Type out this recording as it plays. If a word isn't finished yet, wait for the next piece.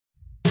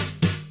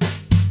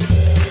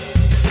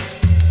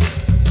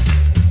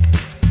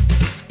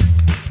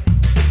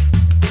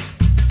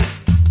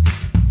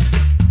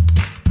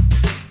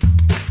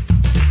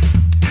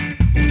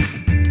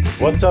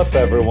What's up,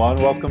 everyone?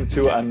 Welcome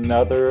to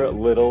another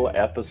little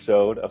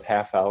episode of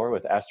Half Hour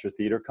with Astra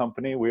Theater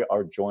Company. We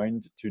are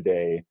joined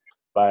today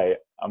by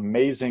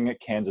amazing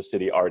Kansas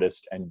City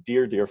artist and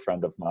dear, dear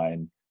friend of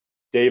mine,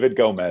 David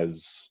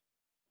Gomez.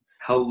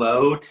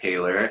 Hello,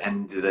 Taylor,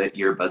 and the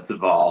earbuds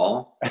of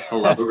all.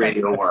 Hello,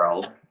 radio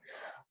world.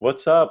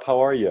 What's up?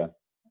 How are you?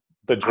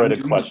 The I'm dreaded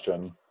doing,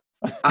 question.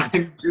 I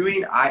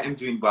am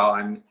doing well.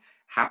 I'm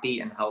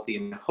happy and healthy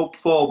and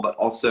hopeful, but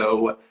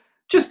also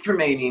just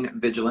remaining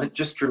vigilant,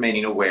 just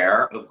remaining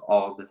aware of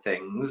all the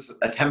things,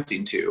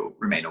 attempting to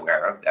remain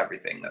aware of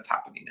everything that's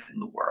happening in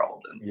the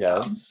world,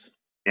 Yes.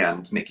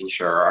 and making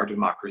sure our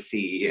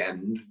democracy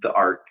and the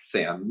arts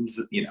and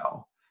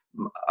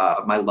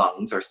my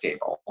lungs are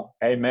stable.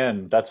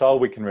 Amen. That's all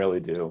we can really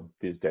do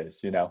these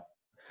days, you know.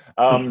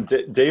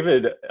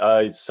 David,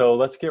 so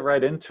let's get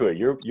right into it.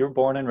 You're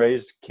born and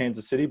raised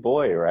Kansas City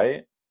boy,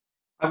 right?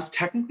 I was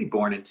technically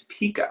born in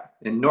Topeka,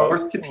 in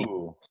North Topeka,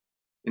 Oh.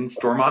 in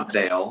Stormont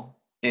Vale,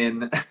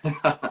 in this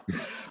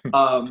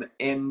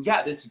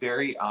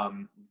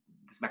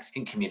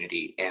Mexican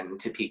community in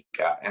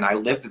Topeka, and I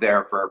lived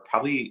there for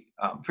probably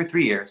for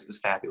 3 years. It was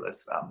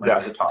fabulous when I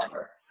was a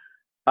toddler.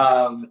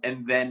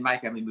 And then my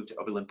family moved to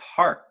Overland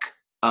Park,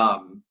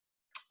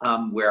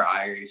 where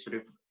I sort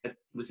of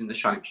was in the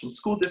Shawnee Mission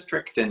School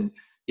District, and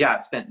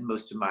spent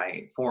most of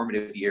my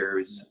formative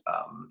years,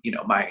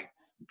 my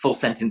full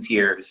sentence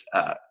years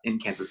in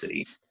Kansas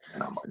City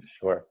and onward.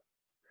 Sure.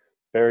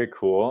 Very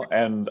cool.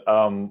 And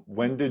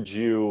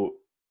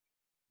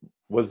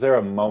was there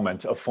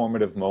a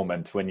formative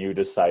moment when you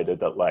decided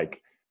that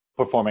like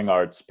performing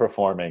arts,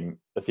 performing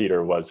the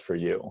theater was for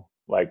you?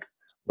 Like,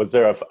 was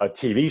there a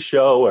TV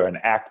show or an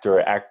actor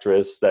or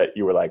actress that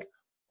you were like,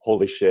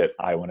 holy shit,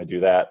 I want to do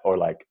that? Or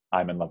like,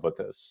 I'm in love with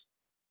this?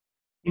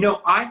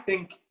 I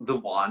think the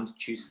wand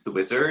chooses the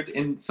wizard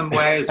in some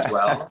way as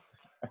well.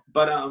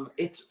 But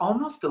it's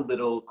almost a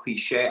little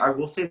cliche. I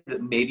will say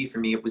that maybe for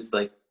me it was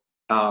like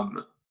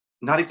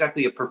not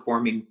exactly a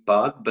performing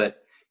bug, but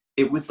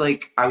it was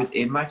like I was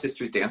in my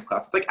sister's dance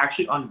class. It's like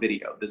actually on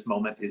video. This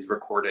moment is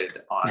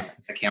recorded on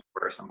a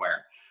camcorder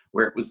somewhere,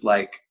 where it was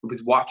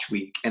watch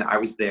week, and I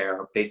was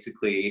there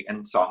basically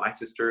and saw my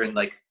sister and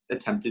like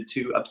attempted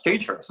to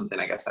upstage her or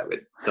something. I guess I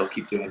would still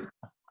keep doing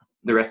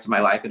the rest of my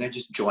life, and I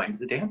just joined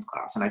the dance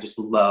class, and I just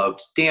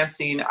loved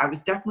dancing. I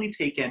was definitely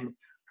taken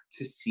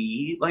to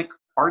see like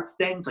arts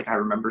things. Like I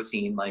remember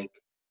seeing like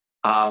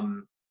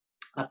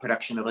a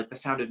production of like The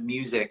Sound of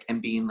Music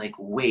and being like,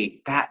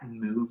 wait, that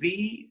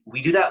movie,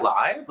 we do that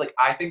live? Like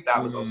I think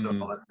that was also a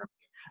moment for me.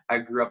 I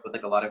grew up with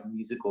like a lot of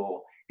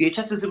musical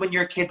VHSs, and when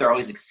you're a kid, they're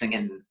always like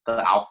singing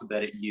the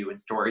alphabet at you and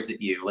stories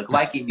at you, like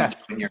liking music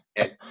when you're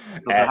a kid.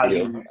 It's also how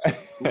you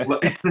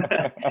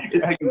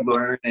is how you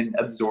learn and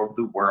absorb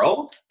the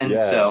world. And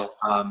so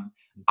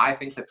I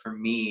think that for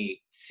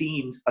me,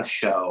 seeing a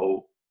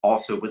show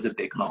also was a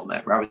big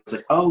moment where I was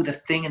like, oh, the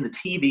thing in the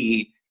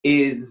TV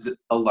is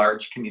a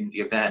large community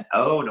event.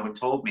 Oh, no one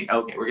told me.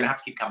 Okay, we're gonna have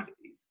to keep coming to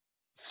these.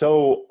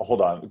 So hold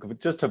on,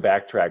 just to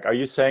backtrack, are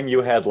you saying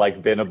you had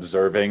like been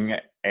observing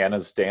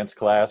Anna's dance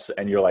class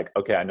and you're like,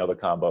 okay, I know the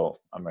combo,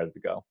 I'm ready to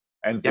go?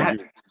 And so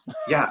Yes.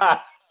 Yeah.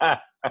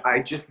 I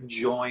just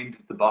joined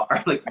the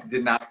bar, like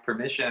didn't ask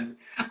permission.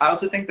 I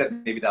also think that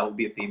maybe that will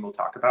be a theme we'll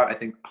talk about. I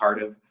think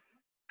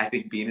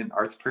being an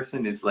arts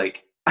person is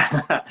like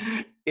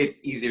it's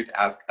easier to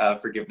ask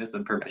forgiveness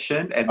and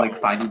permission, and like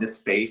finding a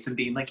space and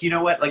being like, you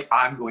know what, like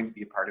I'm going to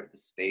be a part of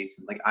this space,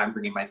 and like I'm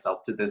bringing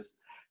myself to this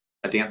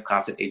a dance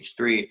class at age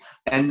 3.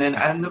 And then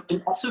and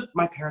also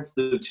my parents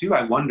though too,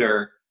 I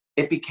wonder,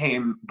 it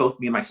became both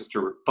me and my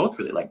sister were both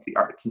really like the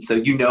arts, and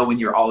so when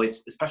you're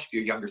always, especially if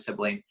you're a younger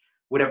sibling,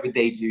 whatever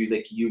they do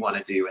like you want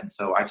to do. And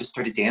so I just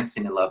started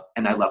dancing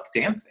and I loved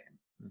dancing.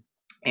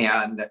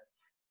 And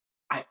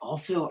I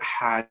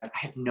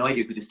have no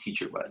idea who this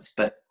teacher was,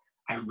 but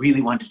I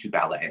really wanted to do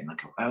ballet. And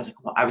like I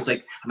was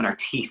like I'm an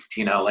artiste,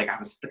 like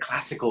the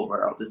classical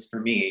world is for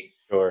me.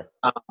 Sure.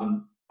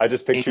 I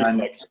just pictured you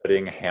like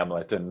studying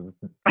Hamlet and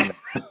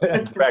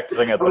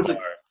practicing at the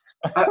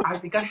bar. I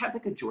think I had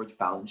like a George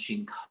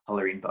Balanchine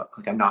coloring book.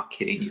 Like I'm not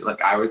kidding you.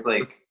 Like I was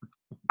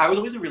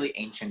always a really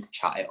ancient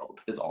child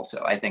is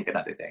also, I think,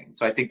 another thing.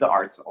 So I think the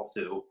arts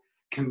also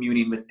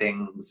communing with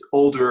things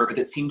older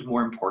that seemed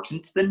more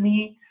important than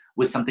me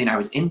was something I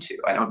was into.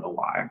 I don't know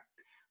why.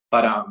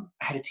 But I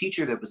had a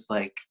teacher that was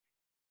like,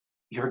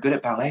 you're good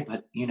at ballet,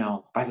 but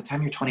by the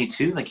time you're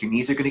 22, like your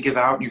knees are going to give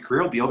out and your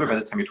career will be over by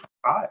the time you're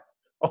 25.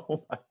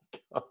 Oh my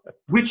God.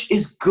 Which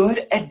is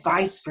good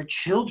advice for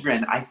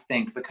children, I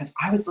think, because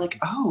I was like,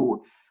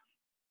 oh,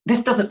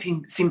 this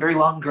doesn't seem very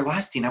longer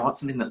lasting. I want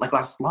something that like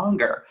lasts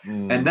longer.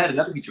 And then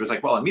another teacher was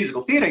like, well, in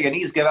musical theater, your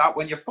knees give out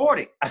when you're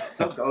 40.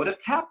 So go to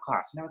tap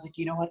class. And I was like,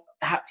 you know what?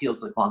 That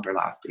feels like longer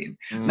lasting.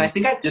 And I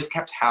think I just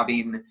kept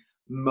having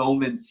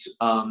moments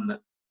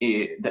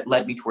that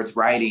led me towards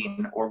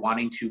writing or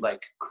wanting to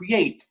like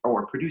create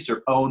or produce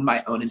or own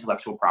my own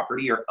intellectual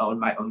property or own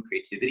my own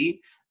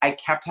creativity. I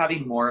kept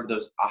having more of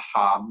those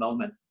aha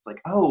moments. It's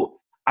like, oh,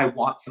 I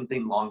want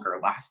something longer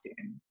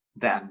lasting.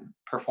 than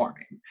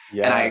performing.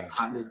 And I Yeah.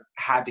 kind of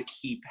had to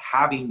keep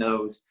having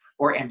those,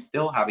 or am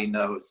still having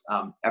those,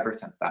 ever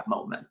since that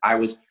moment. I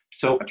was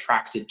so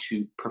attracted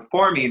to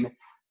performing,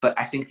 but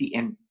I think the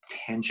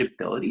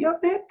intangibility of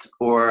it,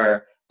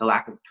 or the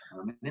lack of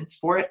permanence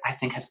for it, I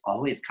think has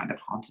always kind of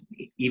haunted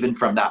me, even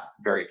from that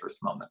very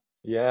first moment.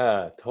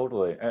 Yeah,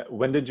 totally.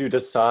 When did you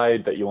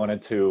decide that you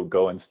wanted to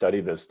go and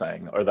study this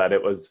thing, or that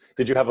it was,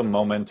 did you have a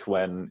moment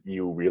when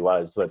you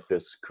realized that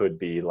this could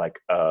be like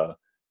a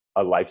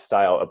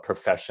lifestyle, a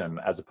profession,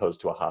 as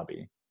opposed to a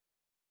hobby?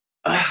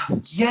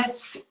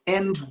 Yes,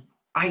 and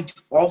I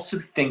also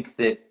think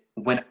that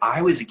when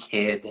I was a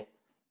kid,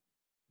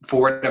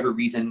 for whatever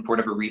reason, for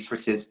whatever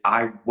resources,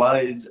 I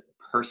was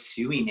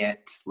pursuing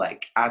it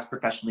like as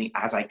professionally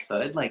as I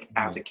could, like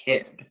as Mhm. a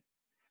kid.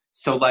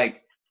 So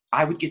like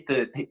I would get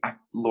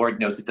Lord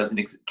knows it doesn't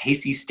exist,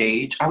 Casey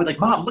stage. I would like,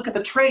 Mom, look at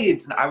the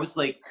trades. And I was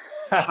like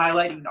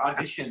highlighting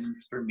auditions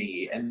for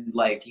me, and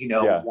like,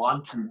 Yeah.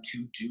 wanting to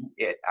do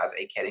it as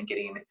a kid and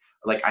getting,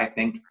 like, I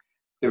think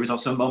there was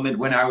also a moment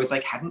when I was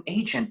like, had an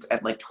agent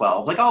at like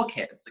 12, like all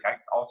kids. Like I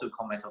also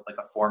call myself like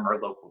a former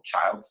local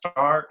child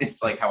star.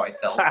 It's like how I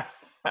felt.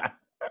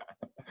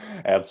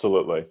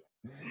 Absolutely.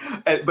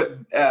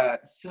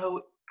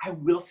 So I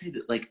will say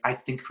that, like, I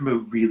think from a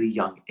really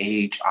young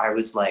age, I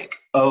was like,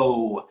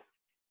 oh,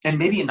 and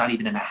maybe not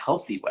even in a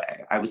healthy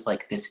way. I was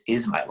like, this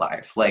is my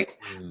life. Like,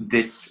 Mm.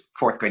 this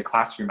fourth grade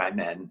classroom I'm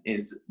in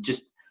is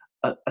just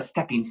a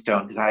stepping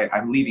stone, because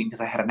I'm leaving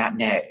because I had a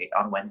matinee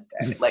on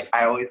Wednesday. Like,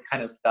 I always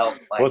kind of felt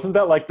like, Wasn't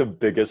that like the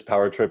biggest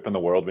power trip in the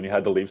world when you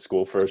had to leave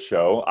school for a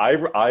show?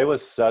 I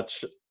was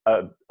such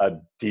a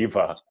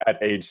diva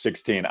at age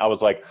 16. I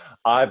was like,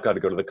 I've got to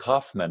go to the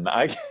Kaufman.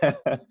 I can't.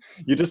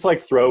 You just like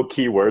throw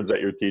keywords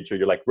at your teacher.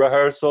 You're like,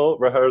 rehearsal,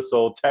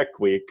 rehearsal, tech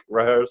week,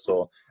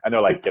 rehearsal. And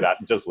they're like, get out,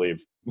 just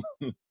leave.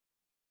 and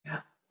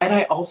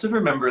I also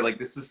remember, like,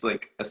 this is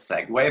like a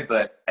segue,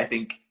 but I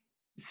think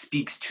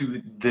speaks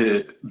to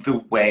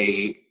the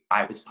way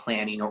I was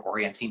planning or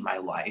orienting my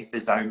life.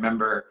 Is I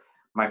remember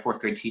my fourth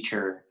grade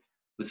teacher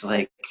was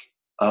like,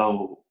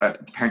 oh, the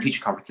parent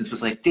teacher conferences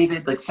was like,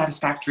 David, like,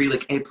 satisfactory,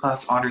 like, A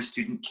plus honor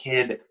student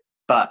kid,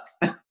 but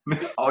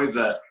there's always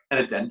an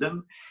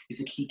addendum.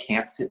 He's like, he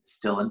can't sit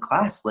still in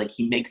class. Like,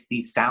 he makes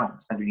these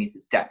sounds underneath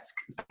his desk,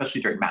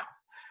 especially during math.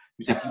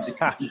 He was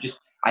like, he just,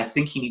 I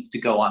think he needs to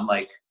go on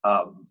like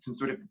some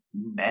sort of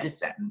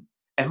medicine.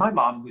 And my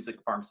mom, who's like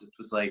a pharmacist,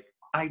 was like,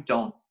 I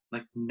don't,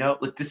 like, no,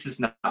 like, this is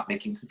not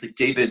making sense. Like,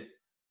 David,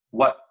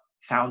 what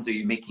sounds are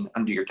you making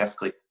under your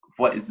desk? Like,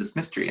 what is this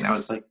mystery? And I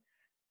was like,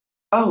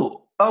 I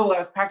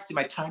was practicing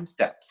my time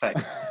steps. I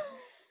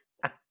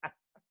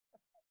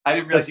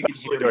didn't realize you could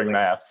Especially hear me. doing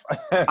Like,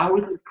 math. I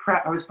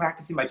was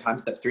practicing my time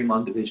steps during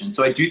long division.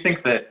 So I do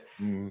think that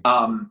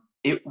Mm.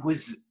 it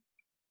was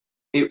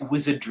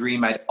a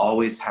dream I'd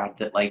always had,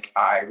 that like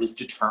I was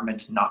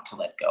determined not to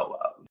let go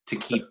of, to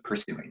keep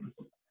pursuing.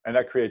 And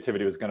that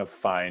creativity was going to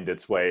find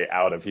its way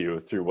out of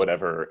you through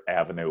whatever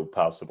avenue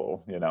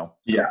possible, you know?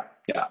 Yeah,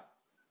 yeah.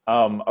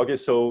 Okay,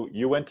 so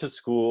you went to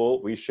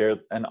school. We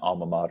shared an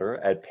alma mater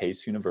at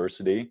Pace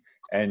University,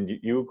 and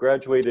you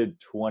graduated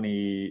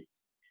 2014.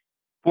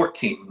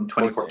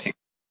 2014.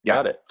 Yeah.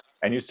 Got it.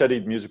 And you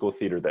studied musical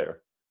theater there.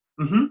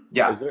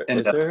 Yeah. Is there And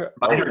is there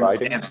a minor in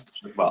writing Spanish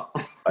as well.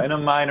 and a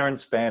minor in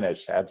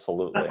Spanish?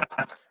 Absolutely.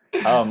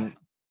 Um,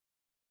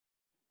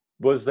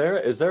 is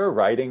there a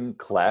writing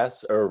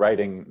class or a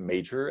writing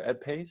major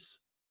at Pace?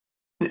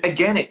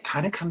 Again, it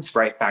kind of comes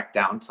right back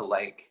down to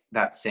like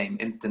that same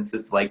instance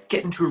of like,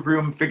 get into a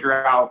room,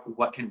 figure out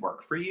what can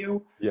work for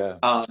you. Yeah.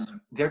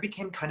 There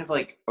became kind of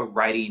like a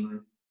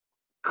writing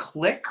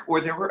click,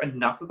 or there were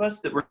enough of us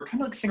that were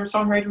kind of like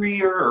singer-songwritery,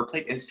 or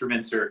played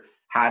instruments, or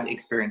had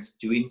experience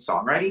doing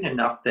songwriting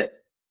enough that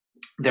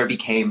there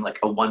became like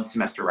a one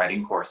semester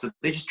writing course. So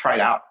they just tried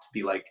out to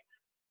be like,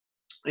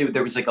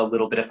 there was like a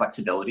little bit of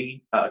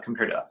flexibility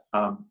compared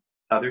to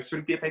other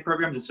sort of BFA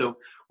programs. And so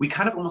we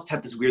kind of almost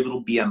had this weird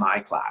little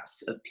BMI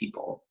class of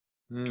people,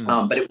 Hmm.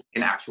 but it was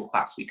an actual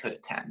class we could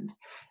attend.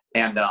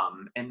 And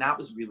that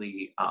was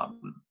really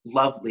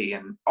lovely.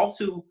 And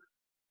also,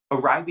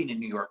 arriving in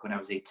New York when I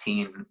was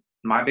 18,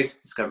 my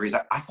biggest discovery is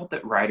I thought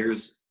that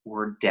writers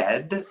were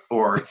dead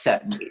or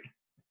set in me.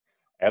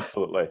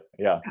 Absolutely.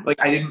 Yeah. Like,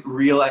 I didn't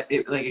realize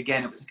it. Like,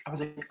 again, it was like, I was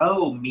like,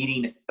 oh,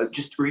 meeting,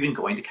 just, or even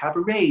going to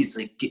cabarets,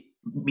 like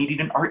meeting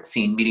an art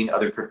scene, meeting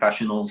other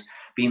professionals,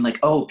 being like,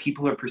 oh,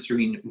 people are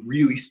pursuing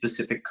really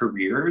specific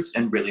careers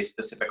and really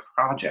specific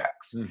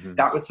projects. Hmm.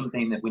 That was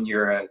something that when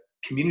you're a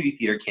community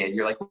theater kid,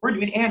 you're like, we're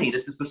doing Annie.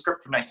 This is the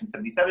script from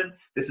 1977.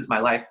 This is my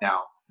life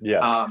now.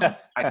 Yeah.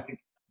 I think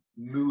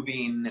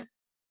moving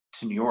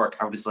to New York,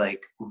 I was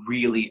like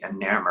really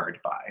enamored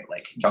by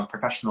like young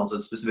professionals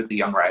and specifically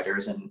young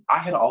writers. And I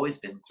had always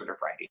been sort of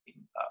writing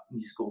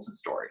musicals and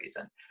stories.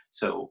 And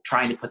so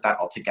trying to put that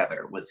all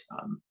together was,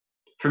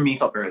 for me,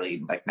 felt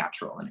very like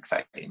natural and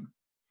exciting.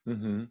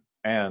 Hmm.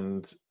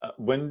 And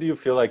when do you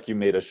feel like you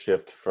made a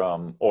shift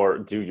from,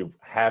 or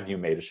have you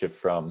made a shift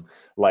from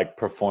like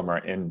performer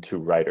into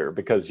writer?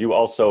 Because you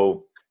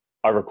also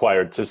are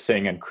required to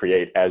sing and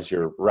create as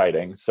you're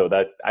writing. So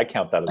that I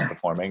count that as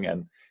performing.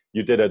 And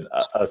you did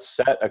a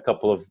set a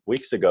couple of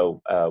weeks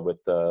ago with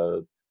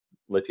the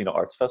Latino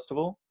Arts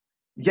Festival.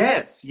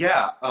 Yes,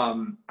 yeah.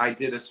 I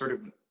did a sort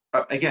of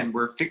again,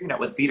 we're figuring out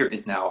what theater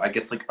is now. I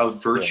guess like a Yeah.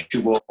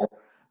 virtual,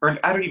 or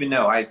I don't even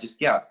know. I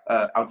just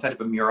outside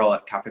of a mural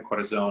at Cafe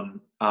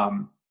Corazon,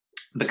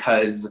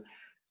 because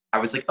I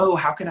was like, oh,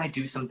 how can I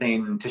do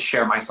something to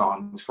share my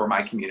songs for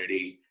my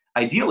community?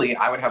 Ideally,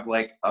 I would have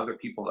like other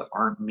people that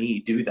aren't me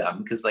do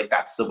them, because like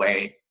that's the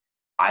way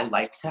I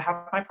like to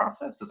have my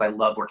process. Is I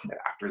love working with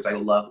actors, I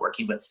love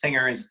working with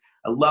singers,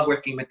 I love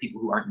working with people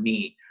who aren't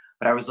me.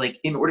 But I was like,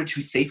 in order to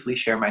safely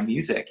share my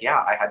music,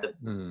 I had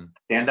to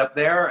stand up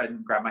there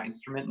and grab my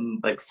instrument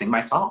and like sing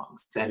my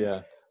songs. And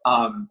Yeah.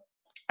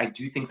 I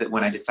do think that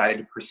when I decided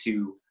to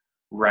pursue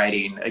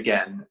writing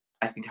again,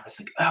 I think I was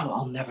like, oh,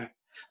 I'll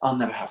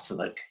never have to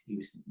like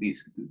use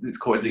these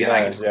chords again.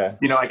 I can,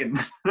 Yeah. I can.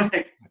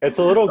 Like, It's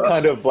a little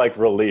kind of like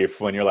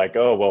relief when you're like,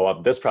 oh, well,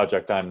 on this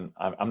project, I'm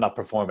not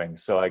performing,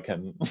 so I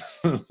can,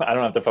 I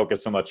don't have to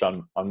focus so much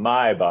on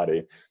my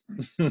body.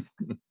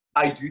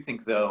 I do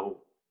think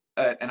though,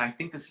 and I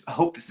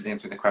hope this is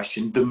answering the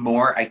question. The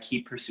more I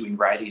keep pursuing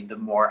writing, the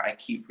more I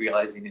keep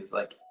realizing is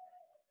like,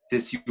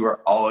 since you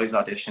are always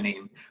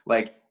auditioning,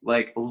 like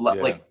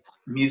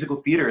musical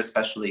theater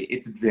especially,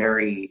 it's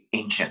very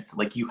ancient.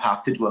 Like you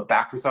have to do a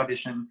backwards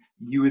audition.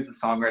 You as a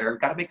songwriter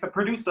got to make the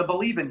producer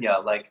believe in you.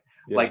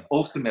 Like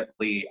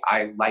ultimately,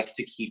 I like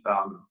to keep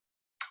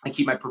I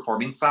keep my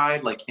performing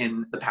side like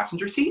in the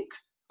passenger seat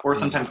or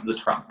sometimes in the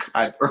trunk.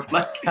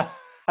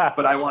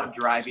 But I want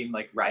driving,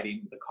 like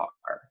riding the car,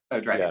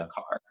 driving the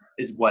car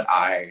is where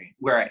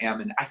I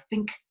am. And I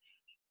think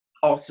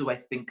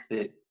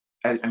that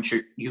I'm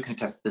sure you can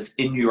attest to this,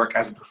 in New York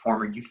as a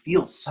performer, you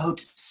feel so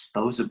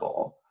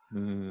disposable.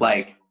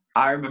 Like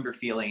I remember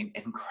feeling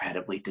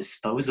incredibly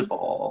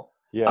disposable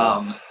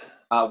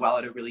while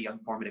at a really young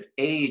formative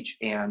age.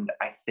 And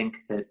I think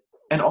that,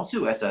 and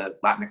also as a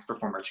Latinx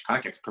performer,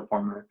 Chicanx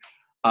performer,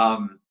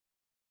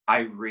 I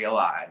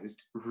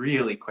realized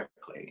really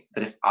quickly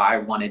that if I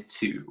wanted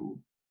to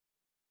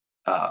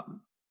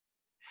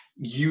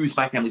use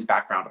my family's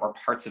background or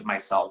parts of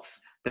myself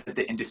that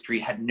the industry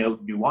had no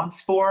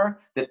nuance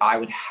for, that I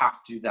would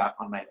have to do that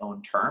on my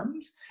own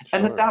terms. Sure.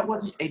 And that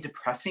wasn't a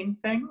depressing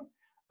thing,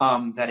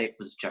 that it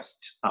was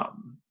just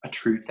a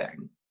true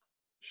thing.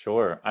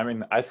 Sure. I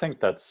mean, I think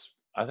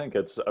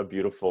it's a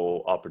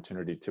beautiful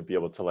opportunity to be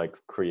able to like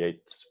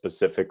create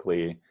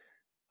specifically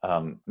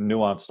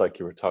nuance, like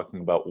you were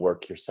talking about,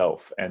 work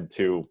yourself, and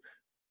to,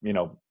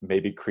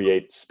 maybe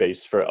create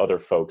space for other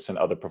folks and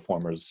other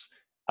performers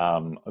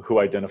who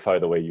identify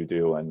the way you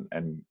do,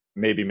 and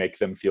maybe make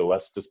them feel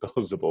less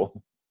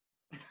disposable.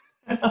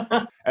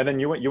 And then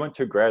you went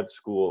to grad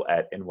school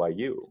at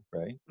NYU,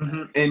 right?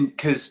 Mm-hmm. And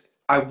because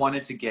I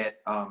wanted to get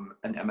an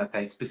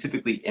MFA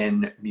specifically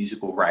in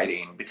musical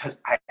writing, because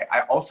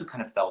I also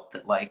kind of felt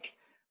that like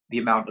the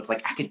amount of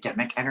like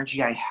academic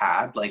energy I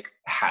had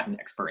an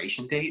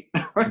expiration date,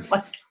 or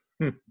like,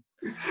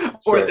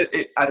 or that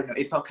I don't know,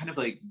 it felt kind of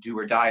like do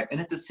or die. And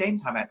at the same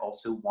time, I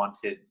also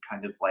wanted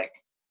kind of like,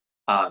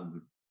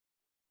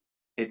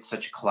 it's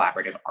such a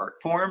collaborative art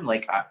form.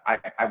 Like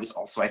I was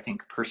also, I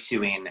think,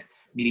 pursuing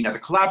meeting other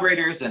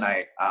collaborators, and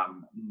I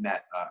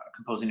met a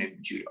composer named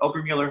Judy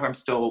Obermuller, who I'm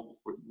still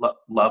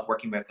love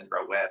working with and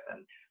wrote with,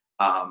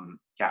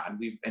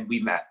 and we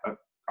met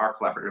our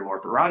collaborator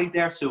Laura Barati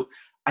there. So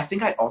I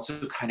think I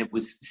also kind of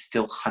was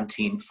still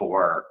hunting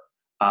for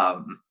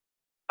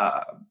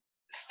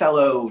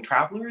fellow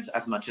travelers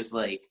as much as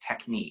like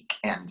technique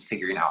and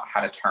figuring out how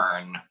to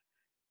turn,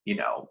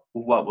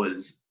 what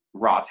was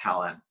raw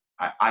talent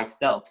I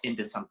felt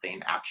into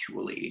something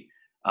actually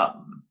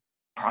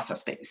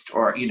process-based,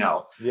 or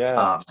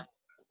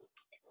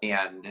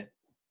and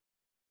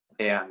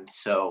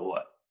so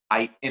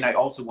I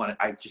also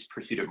I just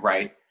pursued it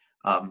right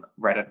out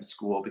of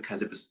school,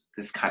 because it was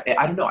this kind of,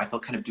 I don't know, I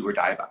felt kind of do or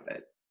die about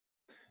it.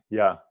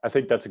 Yeah, I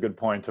think that's a good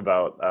point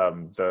about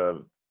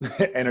the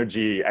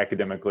energy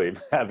academically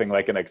having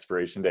like an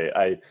expiration date.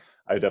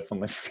 I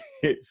definitely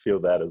feel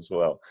that as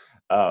well,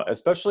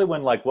 especially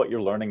when like what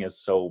you're learning is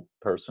so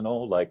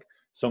personal. Like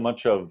so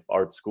much of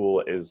art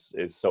school is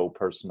so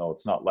personal.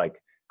 It's not like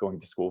going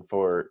to school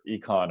for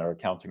econ or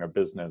accounting or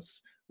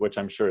business, which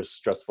I'm sure is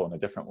stressful in a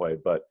different way.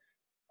 But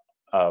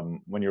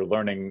when you're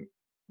learning,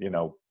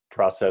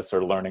 process,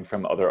 or learning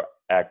from other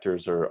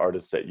actors or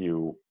artists that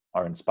you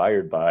are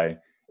inspired by,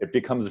 it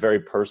becomes very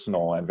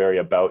personal and very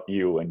about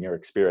you and your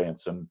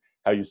experience and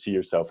how you see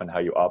yourself and how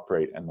you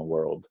operate in the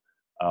world.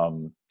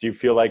 Do you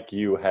feel like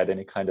you had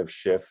any kind of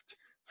shift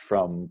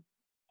from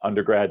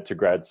undergrad to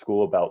grad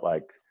school about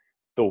like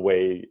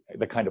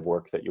the kind of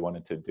work that you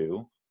wanted to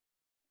do?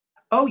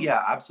 Oh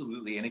yeah,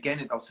 absolutely. And again,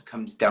 it also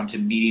comes down to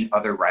meeting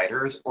other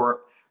writers,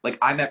 or like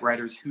I met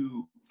writers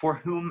for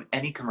whom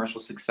any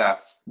commercial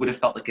success would have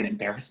felt like an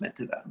embarrassment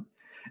to them.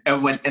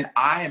 And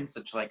I am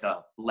such like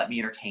a let me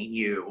entertain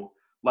you,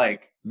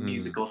 like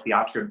musical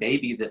theater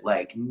baby, that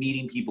like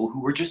meeting people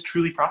who were just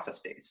truly process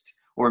based,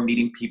 or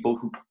meeting people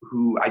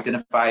who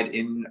identified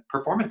in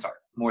performance art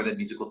more than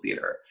musical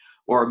theater,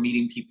 or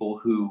meeting people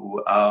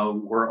who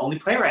were only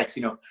playwrights.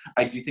 You know,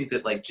 I do think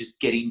that like just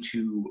getting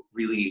to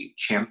really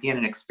champion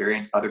and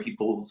experience other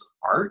people's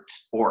art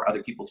or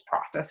other people's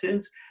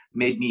processes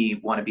made me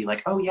want to be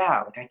like, oh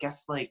yeah, like I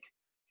guess like,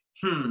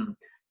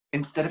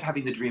 instead of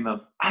having the dream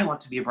of I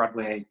want to be a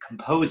Broadway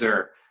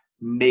composer,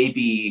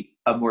 maybe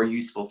a more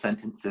useful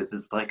sentence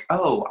is like,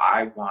 oh,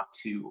 I want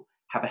to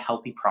have a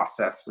healthy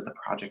process with a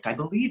project I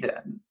believe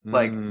in.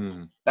 Like,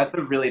 that's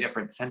a really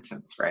different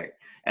sentence, right?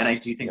 And I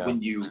do think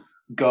when you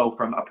go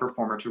from a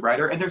performer to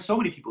writer, and there's so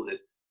many people that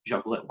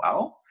juggle it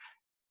well,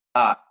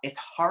 it's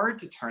hard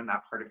to turn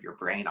that part of your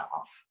brain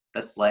off.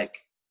 That's like,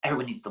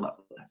 everyone needs to love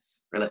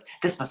this, or like,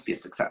 this must be a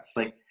success.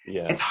 Like,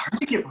 it's hard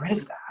to get rid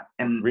of that.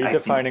 And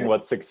redefining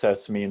what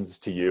success means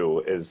to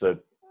you is a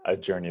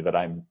journey that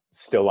I'm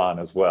still on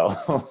as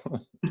well.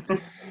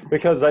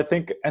 Because I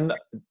think, and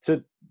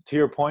to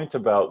your point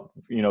about,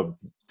 you know,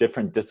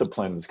 different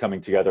disciplines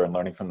coming together and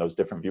learning from those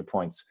different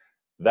viewpoints,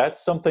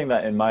 that's something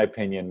that, in my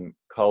opinion,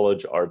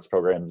 college arts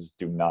programs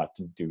do not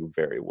do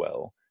very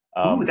well.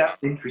 Ooh, that's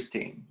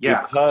interesting.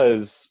 Yeah.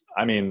 Because,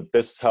 I mean,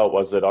 this is how it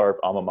was at our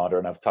alma mater,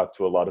 and I've talked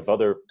to a lot of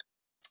other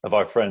of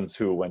our friends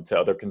who went to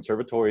other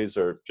conservatories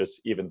or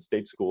just even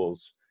state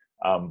schools.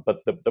 But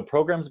the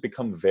programs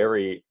become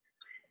very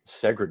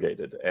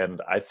segregated.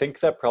 And I think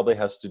that probably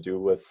has to do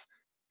with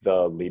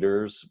the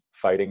leaders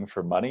fighting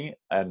for money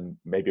and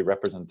maybe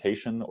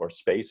representation or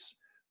space.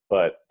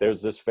 But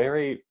there's this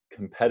very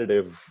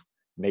competitive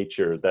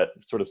nature that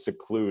sort of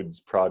secludes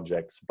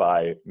projects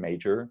by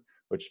major,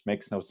 which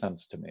makes no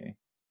sense to me.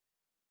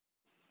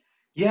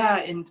 Yeah,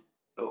 and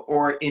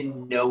or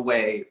in no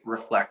way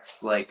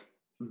reflects like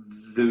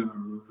the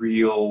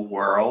real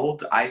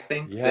world. I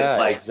think that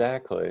like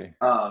exactly.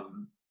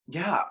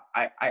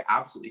 I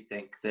absolutely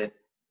think that,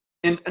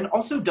 and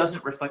also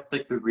doesn't reflect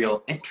like the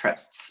real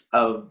interests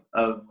of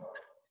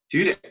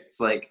students.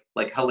 Like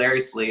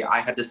hilariously, I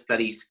had to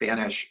study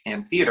Spanish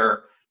and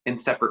theater in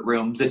separate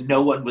rooms, and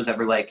no one was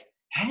ever like,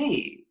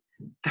 hey,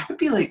 that would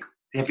be like,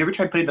 have you ever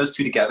tried putting those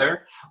two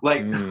together?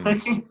 Like,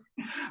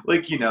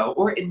 like, you know,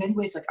 or in many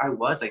ways, like I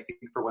think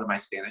for one of my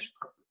Spanish,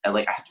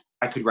 like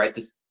I could write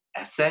this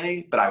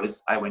essay, but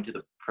I went to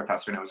the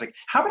professor and I was like,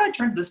 how about I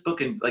turn this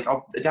book and like,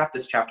 I'll adapt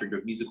this chapter into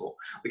a musical.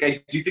 Like,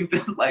 I do think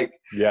that like,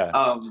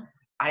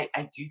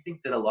 I do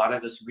think that a lot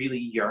of us really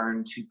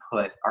yearn to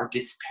put our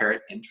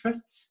disparate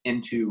interests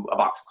into a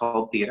box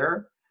called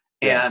theater.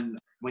 And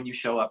when you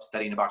show up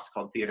studying a box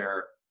called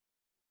theater,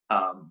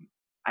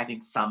 I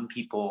think some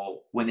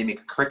people, when they make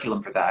a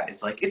curriculum for that,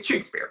 is like, it's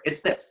Shakespeare,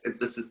 it's this, it's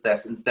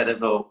this, instead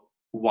of, oh,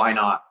 why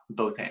not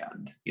both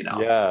and, you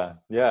know?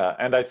 Yeah.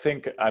 And I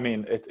think, I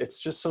mean,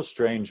 it's just so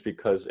strange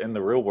because in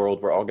the real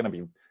world, we're all going to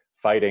be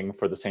fighting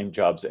for the same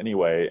jobs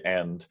anyway.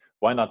 And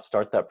why not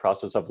start that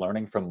process of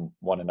learning from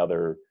one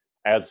another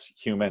as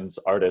humans,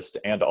 artists,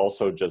 and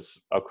also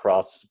just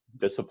across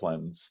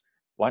disciplines?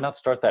 Why not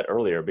start that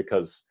earlier?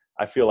 Because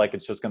I feel like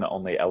it's just going to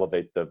only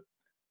elevate the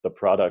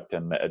product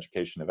and the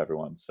education of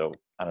everyone. So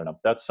I don't know.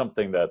 That's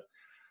something that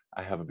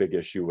I have a big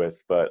issue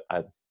with, but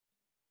I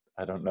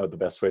don't know the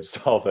best way to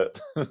solve it.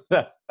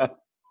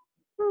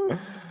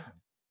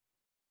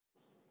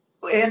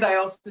 And I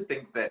also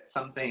think that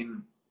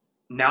something,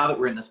 now that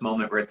we're in this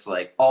moment where it's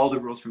like all the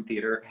rules from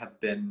theater have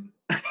been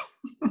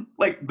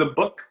like the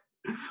book,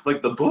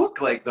 like the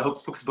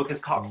Hocus Pocus book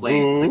has caught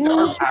flames. Like, there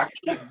are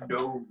actually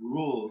no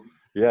rules.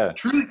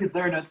 Truly, because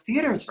there are no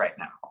theaters right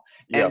now.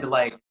 And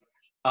like,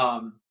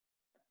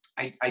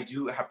 I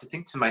do have to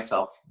think to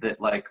myself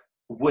that like,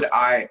 would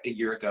I a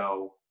year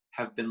ago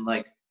have been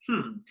like,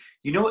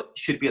 you know what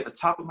should be at the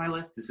top of my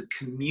list is a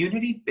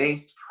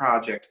community-based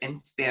project in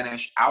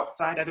Spanish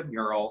outside at a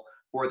mural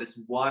for this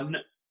one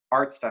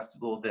arts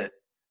festival that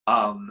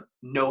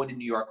no one in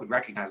New York would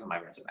recognize on my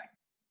resume.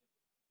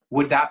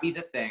 Would that be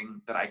the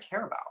thing that I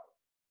care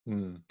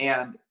about?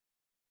 And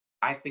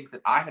I think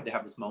that I had to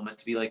have this moment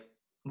to be like,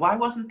 why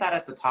wasn't that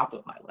at the top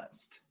of my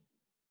list?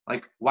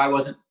 Like, why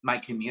wasn't my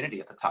community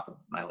at the top of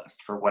my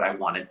list for what I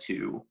wanted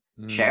to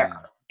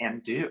share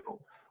and do?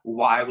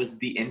 Why was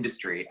the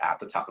industry at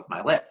the top of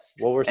my list?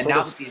 Well, and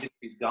now that the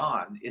industry's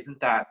gone,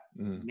 isn't that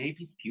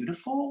maybe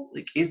beautiful?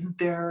 Like, isn't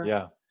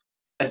there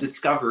a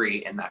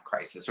discovery in that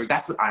crisis? Or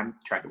that's what I'm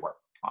trying to work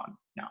on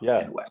now.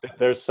 In a way.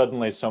 There's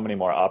suddenly so many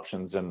more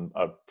options, and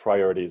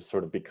priorities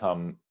sort of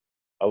become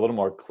a little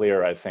more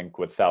clear, I think,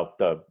 without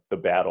the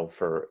battle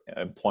for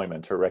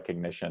employment or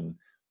recognition,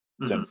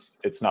 since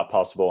it's not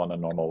possible on a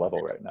normal level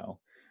right now.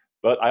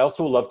 But I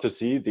also love to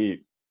see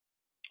the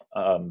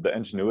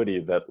ingenuity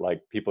that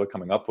like people are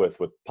coming up with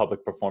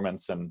public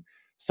performance, and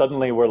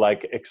suddenly we're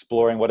like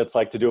exploring what it's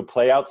like to do a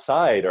play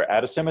outside or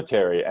at a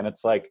cemetery, and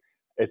it's like,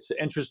 it's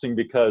interesting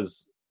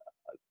because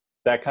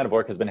that kind of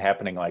work has been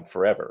happening like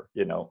forever,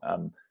 you know,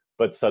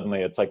 but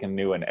suddenly it's like a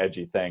new and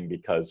edgy thing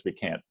because we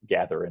can't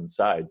gather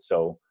inside.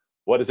 So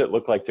what does it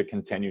look like to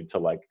continue to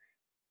like,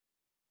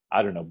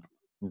 I don't know,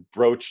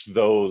 broach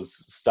those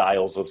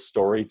styles of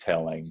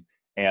storytelling,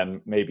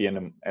 and maybe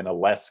in a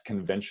less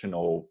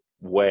conventional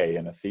way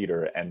in a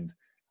theater. And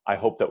I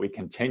hope that we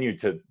continue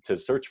to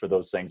search for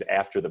those things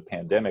after the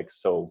pandemic,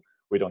 so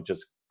we don't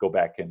just go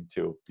back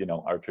into, you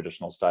know, our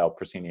traditional style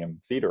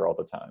proscenium theater all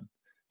the time.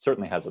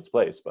 Certainly has its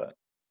place, but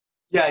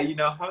Yeah, you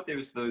know how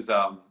there's those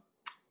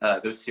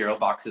cereal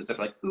boxes that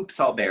are like, oops,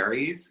 all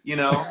berries, you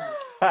know?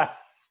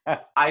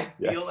 I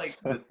feel like yes.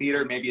 the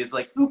theater maybe is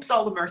like, oops,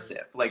 all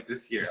immersive, like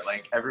this year.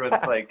 Like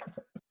everyone's like,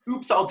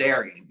 oops, all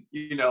daring,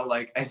 you know,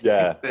 like I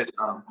Yeah. think that,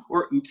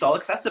 or oops, all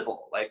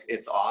accessible. Like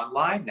it's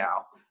online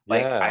now.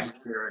 Like Yeah. I'm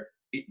sure,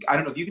 I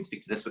don't know if you can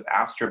speak to this with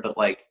Astra, but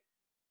like,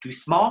 do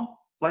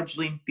small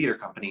fledgling theater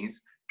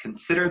companies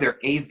consider their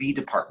AV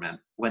department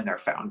when they're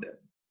founded?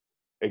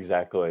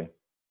 Exactly.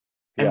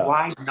 And Yeah.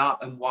 why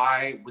not? And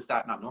why was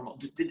that not normal?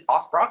 Did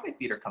off-Broadway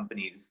theater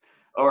companies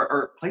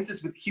or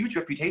places with huge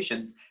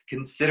reputations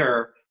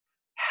consider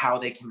how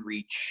they can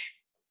reach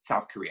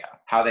South Korea,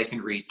 how they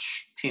can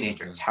reach Hmm.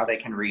 teenagers, how they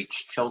can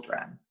reach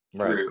children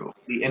Right. through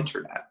the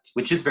internet,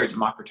 which is very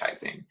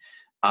democratizing?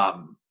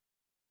 Um,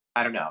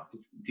 I don't know.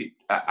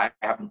 I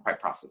haven't quite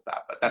processed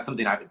that, but that's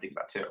something I've been thinking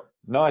about too.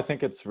 No, I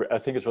think it's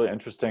really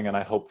interesting, and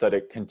I hope that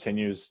it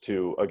continues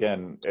to.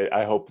 Again,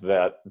 I hope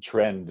that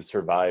trend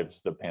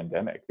survives the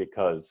pandemic,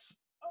 because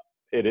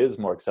it is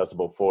more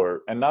accessible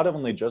for, and not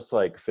only just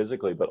like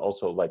physically, but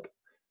also like,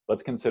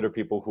 let's consider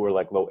people who are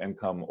like low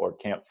income or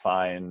can't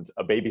find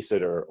a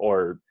babysitter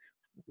or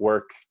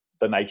work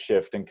the night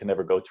shift and can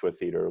never go to a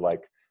theater.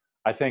 Like,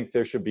 I think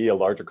there should be a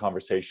larger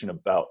conversation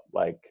about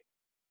like,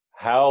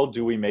 how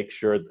do we make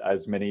sure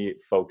as many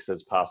folks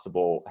as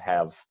possible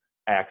have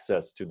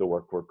access to the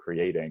work we're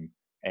creating,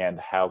 and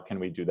how can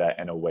we do that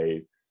in a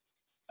way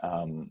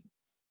um,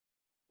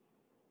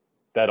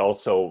 that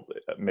also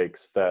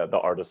makes the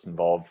artists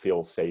involved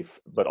feel safe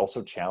but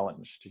also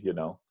challenged, you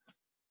know?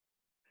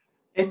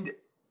 And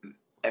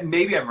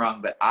maybe I'm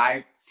wrong, but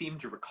I seem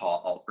to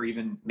recall, or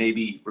even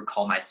maybe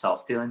recall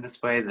myself feeling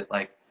this way, that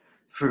like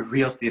for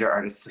real theater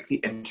artists, like the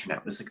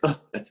internet was like, oh,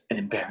 that's an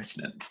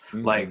embarrassment.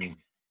 Mm.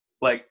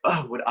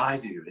 Oh, what I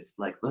do is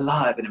like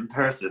live and in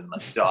person,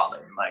 like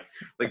darling,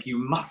 like you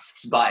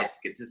must buy a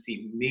ticket to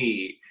see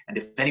me. And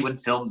if anyone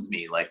films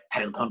me, like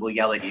Paddington will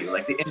yell at you.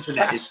 Like the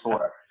internet is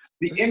for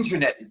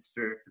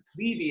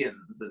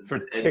plebeians For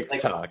and like,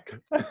 TikTok.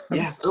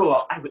 yes, oh,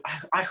 well,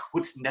 I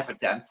would never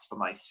dance for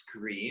my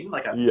screen.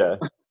 Yeah.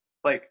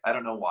 Like I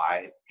don't know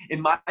why.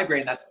 In my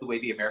brain, that's the way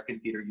the American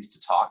theater used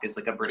to talk, is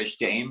like a British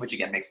dame, which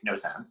again makes no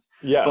sense.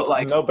 Yeah, But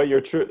like, no, but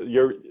you're true.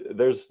 You're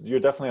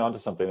definitely onto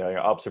something there.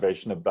 Your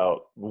observation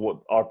about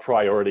what our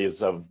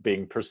priorities of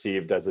being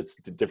perceived as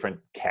it's a different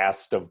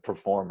cast of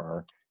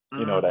performer,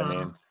 you know what I mhm,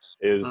 mean,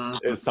 is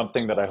mhm.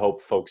 something that I hope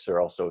folks are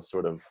also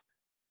sort of,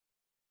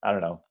 I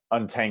don't know,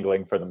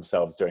 untangling for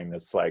themselves during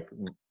this like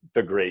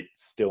the great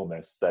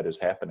stillness that is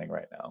happening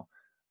right now.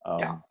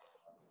 Yeah. Um,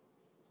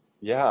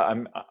 yeah,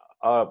 I'm.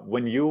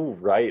 When you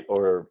write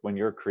or when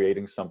you're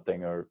creating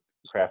something or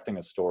crafting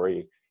a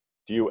story,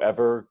 do you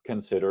ever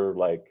consider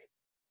like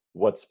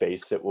what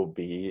space it will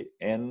be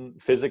in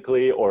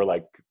physically, or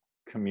like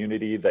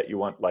community that you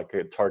want, like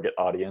a target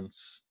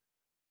audience,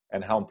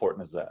 and how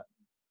important is that?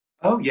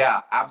 Oh yeah,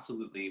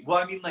 absolutely. Well,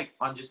 I mean, like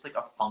on just like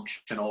a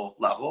functional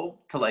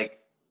level, to like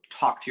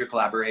talk to your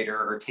collaborator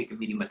or take a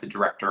meeting with the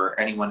director or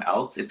anyone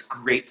else, it's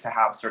great to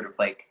have sort of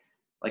like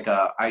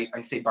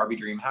I say Barbie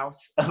dream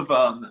house of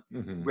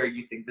Hmm. where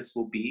you think this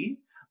will be.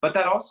 But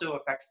that also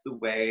affects the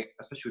way,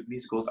 especially with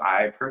musicals,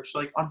 I approach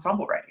like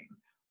ensemble writing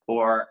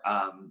or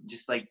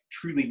just like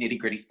truly nitty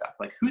gritty stuff.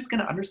 Like who's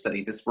going to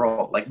understudy this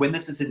role? Like when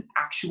this is an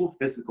actual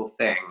physical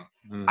thing,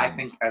 I Mm.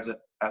 think as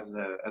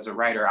a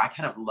writer, I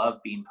kind of love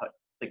being put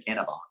like in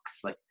a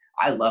box. Like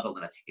I love a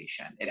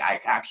limitation. I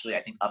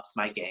think ups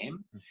my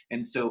game.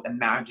 And so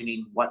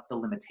imagining what the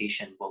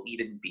limitation will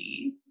even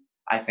be,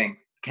 I think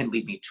can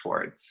lead me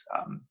towards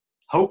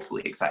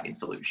hopefully exciting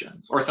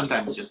solutions, or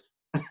sometimes just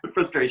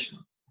frustration.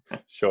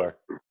 Sure.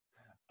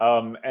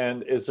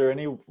 And is there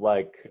any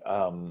like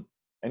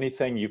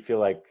anything you feel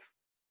like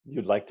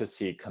you'd like to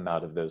see come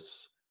out of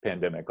this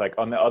pandemic? Like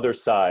on the other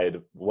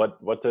side,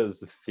 what does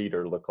the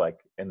theater look like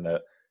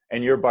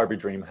in your Barbie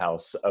dream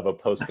house of a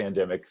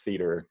post-pandemic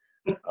theater?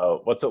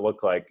 What's it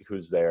look like?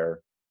 Who's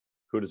there?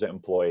 Who does it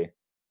employ?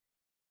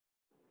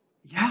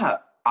 Yeah,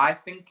 I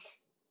think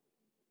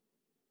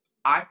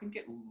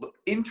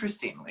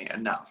interestingly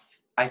enough,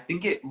 I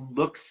think it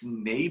looks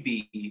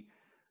maybe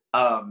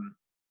um,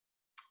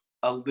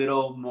 a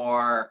little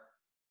more.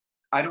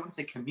 I don't want to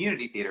say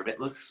community theater, but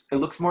it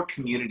looks more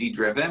community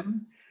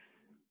driven,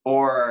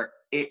 or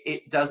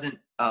it doesn't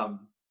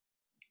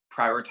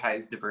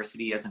prioritize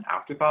diversity as an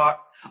afterthought.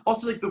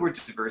 Also, like the word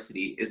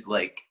diversity is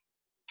like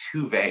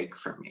too vague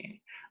for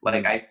me.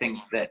 Like Mm. I think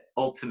that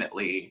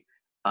ultimately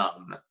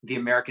the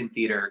American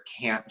theater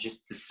can't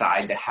just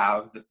decide to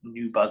have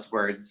new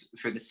buzzwords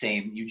for the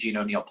same Eugene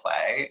O'Neill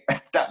play.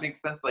 If that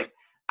makes sense. Like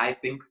I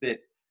think that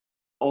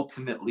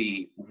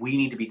ultimately we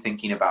need to be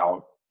thinking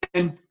about,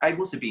 and I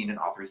will say being an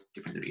author is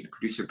different than being a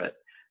producer, but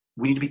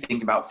we need to be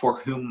thinking about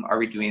for whom are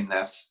we doing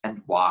this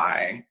and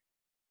why,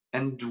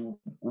 and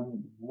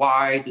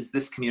why does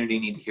this community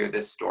need to hear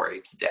this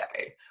story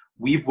today?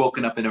 we've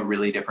woken up in a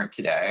really different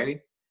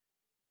today.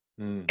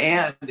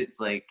 And it's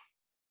like,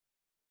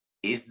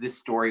 is this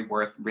story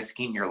worth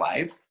risking your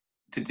life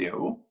to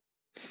do?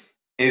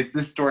 Is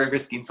this story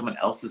risking someone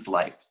else's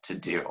life to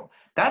do?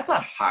 That's a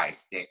high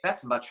stake.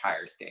 That's much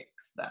higher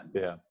stakes than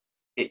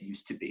it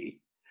used to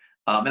be.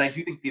 And I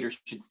do think theater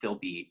should still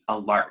be a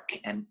lark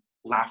and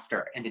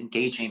laughter and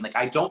engaging. Like,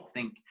 I don't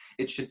think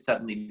it should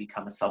suddenly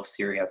become a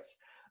self-serious,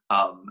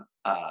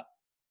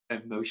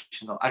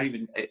 emotional, I don't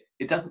even,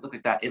 it doesn't look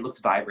like that. It looks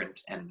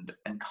vibrant and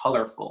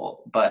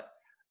colorful, but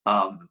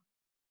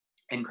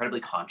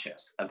incredibly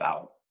conscious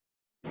about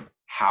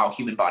how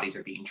human bodies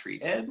are being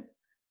treated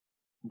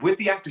with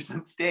the actors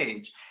on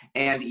stage,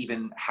 and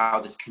even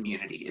how this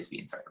community is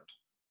being served.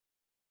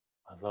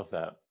 I love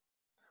that.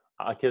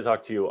 I could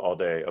talk to you all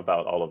day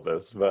about all of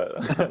this, but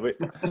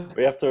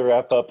we have to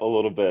wrap up a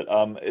little bit.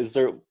 Is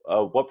there,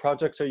 what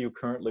projects are you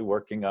currently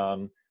working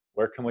on?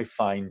 Where can we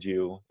find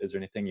you? Is there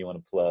anything you want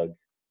to plug?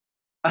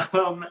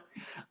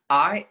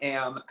 I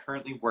am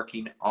currently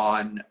working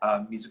on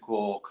a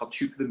musical called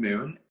Shoot for the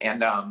Moon,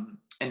 and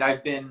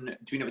I've been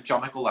doing it with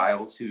John Michael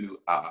Lyles, who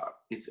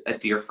is a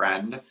dear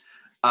friend,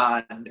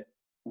 and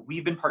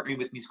we've been partnering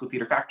with Musical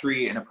Theater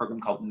Factory in a program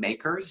called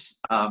Makers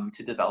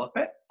to develop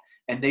it,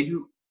 and they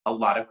do a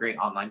lot of great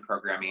online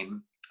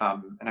programming,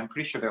 and I'm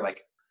pretty sure they're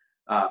like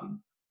at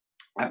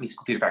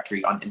Musical Theater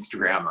Factory on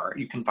Instagram, or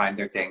you can find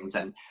their things,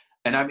 and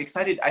I'm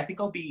excited. I think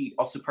I'll be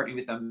also partnering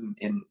with them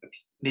in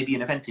maybe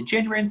an event in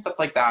January and stuff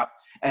like that.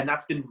 And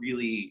that's been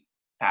really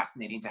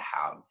fascinating to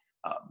have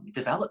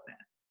development,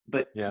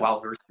 but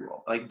while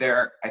virtual. Like,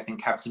 they're, I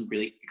think, have some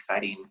really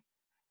exciting,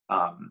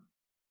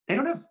 they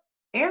don't have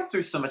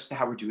answers so much to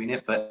how we're doing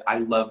it, but I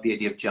love the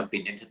idea of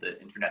jumping into the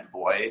internet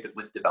void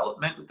with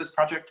development with this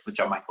project with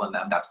John Michael and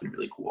them. That's been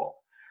really cool.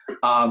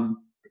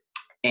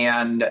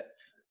 And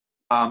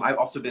I've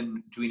also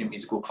been doing a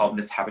musical called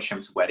Miss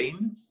Havisham's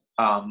Wedding,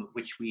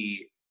 which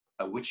Jude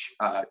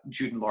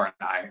and Laura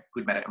and I,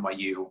 who'd met at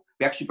NYU,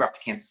 we actually brought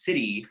to Kansas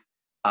City,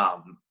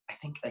 I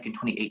think like in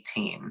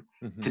 2018,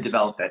 to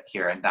develop it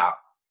here, and that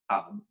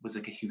was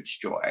like a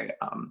huge joy.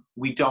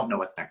 We don't know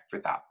what's next for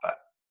that, but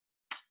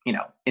you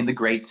know, in the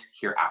great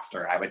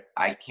hereafter,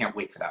 I can't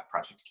wait for that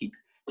project to keep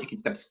taking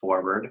steps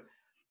forward.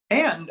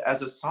 And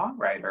as a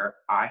songwriter,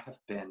 I have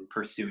been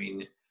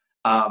pursuing,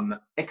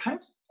 it kind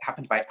of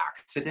happened by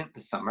accident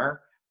this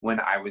summer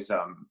when I was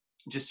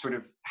just sort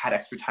of had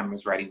extra time,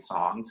 was writing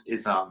songs,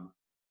 is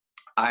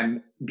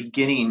I'm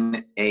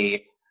beginning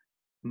a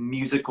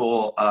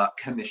musical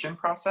commission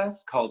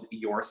process called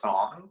Your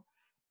Song.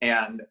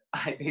 And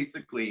I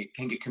basically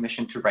can get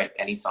commissioned to write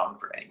any song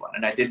for anyone.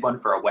 And I did one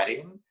for a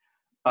wedding,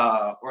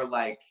 love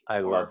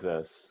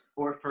this.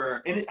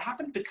 And it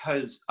happened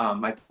because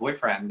my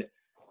boyfriend,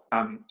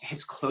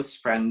 his close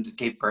friend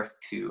gave birth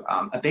to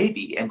a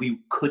baby, and we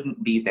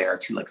couldn't be there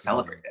to like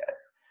celebrate it.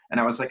 And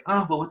I was like,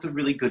 oh, well, what's a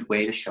really good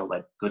way to show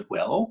like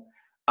goodwill?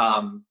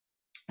 And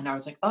I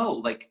was like,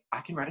 oh, like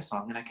I can write a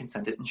song and I can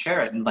send it and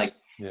share it. And like,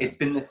 it's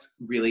been this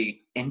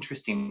really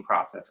interesting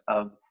process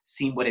of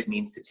seeing what it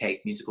means to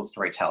take musical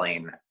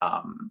storytelling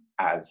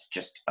as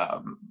just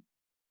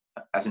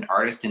as an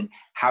artist, and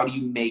how do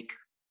you make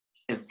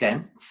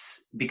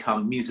events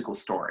become musical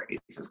stories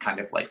is kind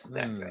of like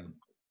something I'm doing.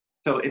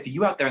 So if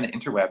you out there in the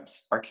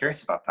interwebs are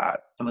curious about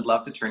that and would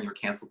love to turn your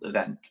canceled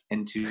event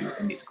into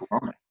a musical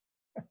moment,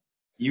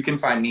 you can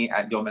find me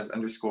at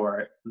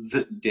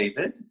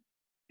Gomez_David.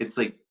 It's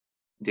like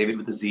David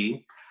with a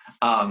Z.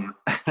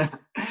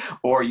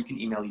 Or you can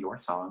email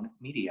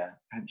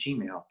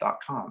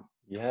yoursongmedia@gmail.com.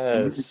 Yes.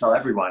 And you can tell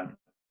everyone,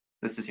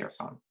 this is your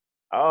song.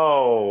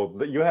 Oh,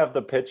 you have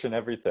the pitch and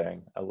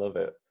everything. I love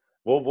it.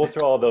 We'll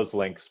throw all those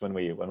links when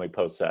we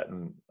post that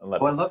and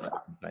let I love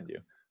that. Find you.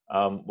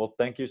 Well,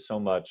 thank you so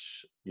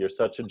much. You're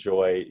such a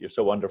joy. You're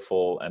so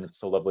wonderful, and it's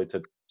so lovely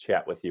to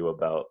chat with you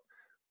about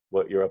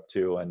what you're up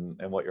to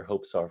and what your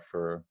hopes are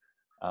for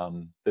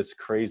this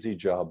crazy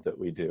job that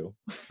we do.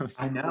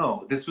 I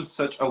know, this was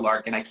such a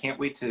lark, and I can't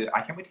wait to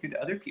hear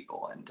the other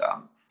people. And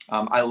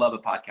I love a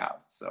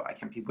podcast, so I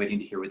can't be waiting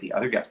to hear what the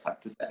other guests have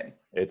to say.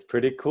 It's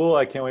pretty cool.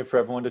 I can't wait for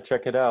everyone to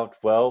check it out.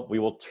 Well, we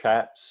will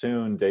chat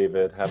soon,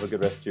 David. Have a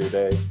good rest of your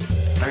day.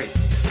 All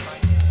right.